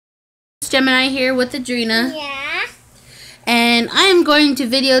Gemini here with Adrina. Yeah. And I'm going to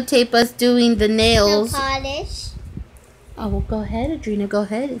videotape us doing the nails. The polish. Oh, well, go ahead, Adrina. Go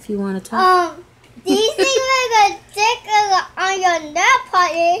ahead if you want to talk. These things are going to stick on your nail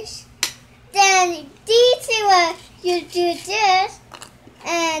polish. Then these two are you do this.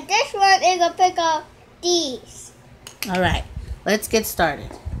 And this one is going to pick up these. All right. Let's get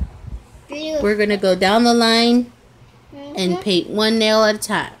started. Blue. We're going to go down the line and paint one nail at a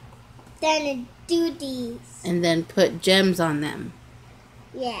time. Then do these. And then put gems on them.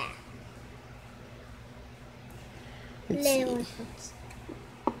 Yeah. Let's see.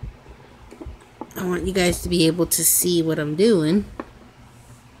 I want you guys to be able to see what I'm doing.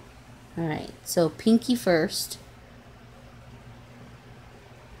 Alright, so pinky first.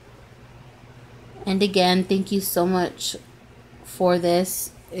 And again, thank you so much for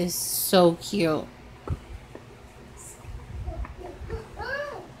this. It's so cute.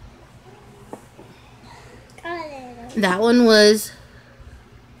 That one was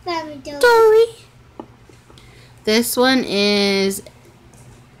Dory. This one is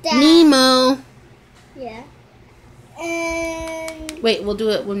Nemo. Yeah. And wait, we'll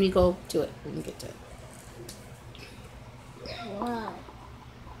do it when we go to it. When we get to it. Wow.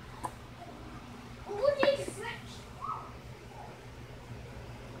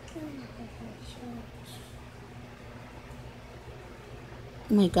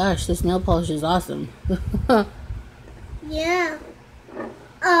 Oh my gosh, this nail polish is awesome. Yeah.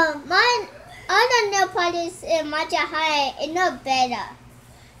 My other nail polish in Monster High is not better.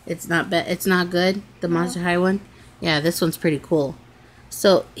 It's not good. The Monster High one. Yeah, this one's pretty cool.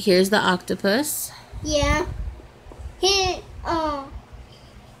 So here's the octopus. Yeah. He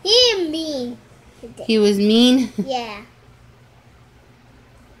mean. He was mean. Yeah.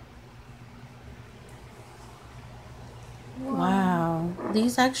 Wow.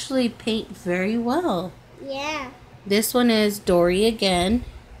 These actually paint very well. Yeah. This one is Dory again.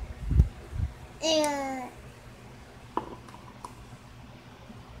 And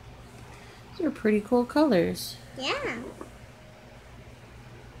these are pretty cool colors. yeah.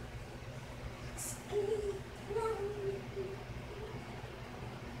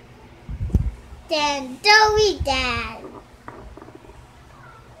 Then Dory Dad.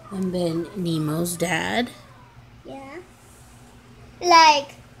 And then Nemo's dad. Yeah.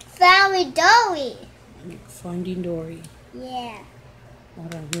 Like Family Dory. Finding Dory. Yeah.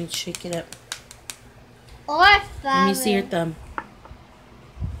 Hold on, let me shake it up. Or Family. Let me see your thumb.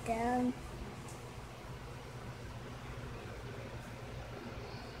 Thumb.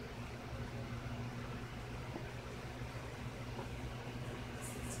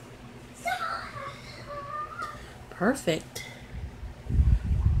 Perfect.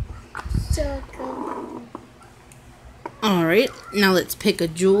 So good. Alright, now let's pick a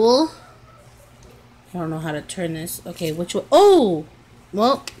jewel. I don't know how to turn this. Okay, which one? Oh!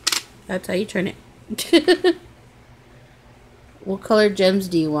 Well, that's how you turn it. What color gems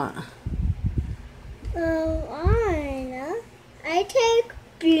do you want? I take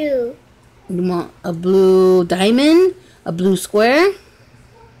blue. You want a blue diamond? A blue square?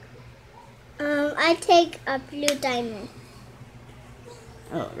 I take a blue diamond.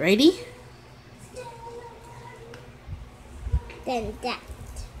 Alrighty. Then that.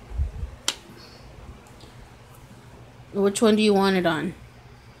 Which one do you want it on?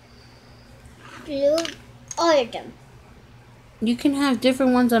 Blue, all of them. You can have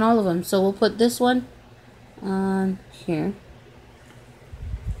different ones on all of them. So we'll put this one on here.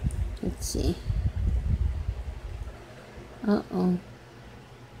 Let's see. Uh-oh.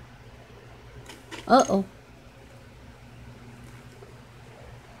 Uh-oh.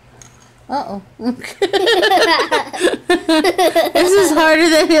 Uh-oh. This is harder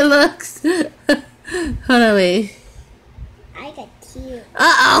than it looks. Hold on, wait. I got cute.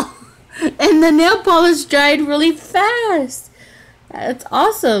 Uh-oh. And the nail polish dried really fast. That's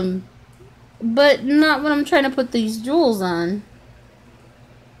awesome. But not when I'm trying to put these jewels on.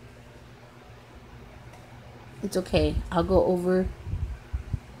 It's okay. I'll go over.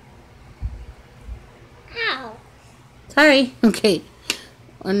 Ow. Sorry. Okay.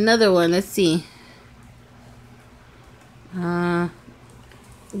 Another one. Let's see. I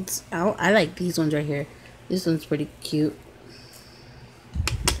like these ones right here. This one's pretty cute.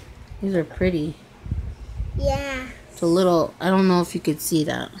 These are pretty. Yeah. It's a little, I don't know if you could see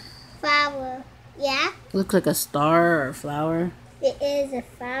that. Flower. Yeah? Looks like a star or a flower. It is a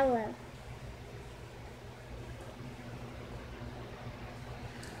flower.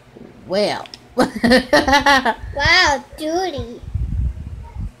 Well. Wow, Judy.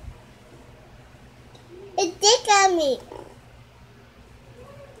 It did on me.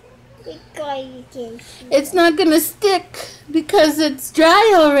 Because you can see. It's not gonna stick because it's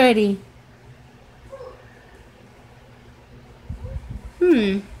dry already.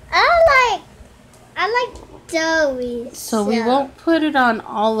 I like doughy. So we won't put it on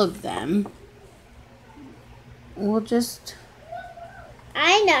all of them. We'll just...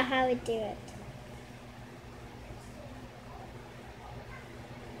 I know how to do it.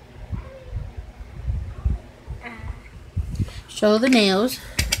 Show the nails.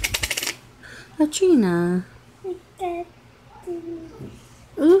 Adrina.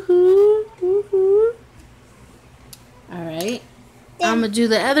 Woohoo. Woohoo. Alright. I'm going to do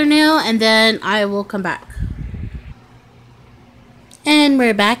the other nail and then I will come back. And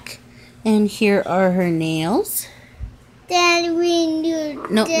we're back. And here are her nails. Then we do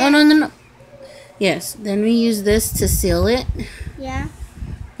No. Yes, then we use this to seal it. Yeah.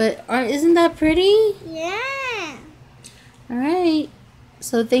 But isn't that pretty? Yeah. Alright.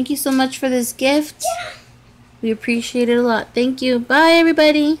 So thank you so much for this gift. We appreciate it a lot. Thank you. Bye,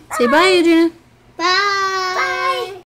 everybody. Say bye, Adrina. Bye.